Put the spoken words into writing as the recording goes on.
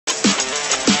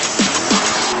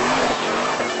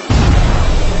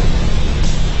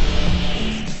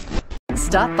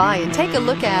Stop by and take a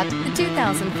look at the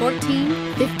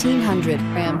 2014 1500.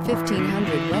 Ram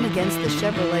 1500 went against the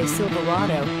Chevrolet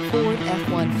Silverado, Ford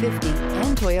F-150,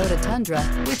 and Toyota Tundra,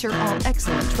 which are all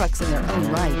excellent trucks in their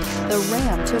own right. The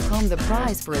Ram took home the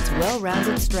prize for its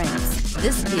well-rounded strengths.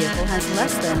 This vehicle has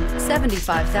less than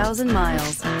 75,000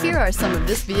 miles. Here are some of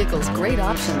this vehicle's great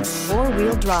options: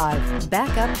 four-wheel drive,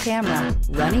 backup camera,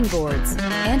 running boards,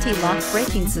 anti-lock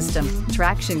braking system,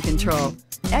 traction control,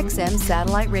 XM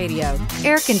satellite radio,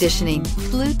 air conditioning,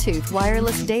 Bluetooth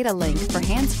wireless data link for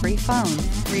hands-free phone,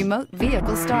 remote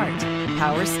vehicle start,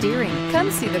 power steering.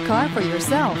 Come see the car for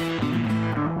yourself.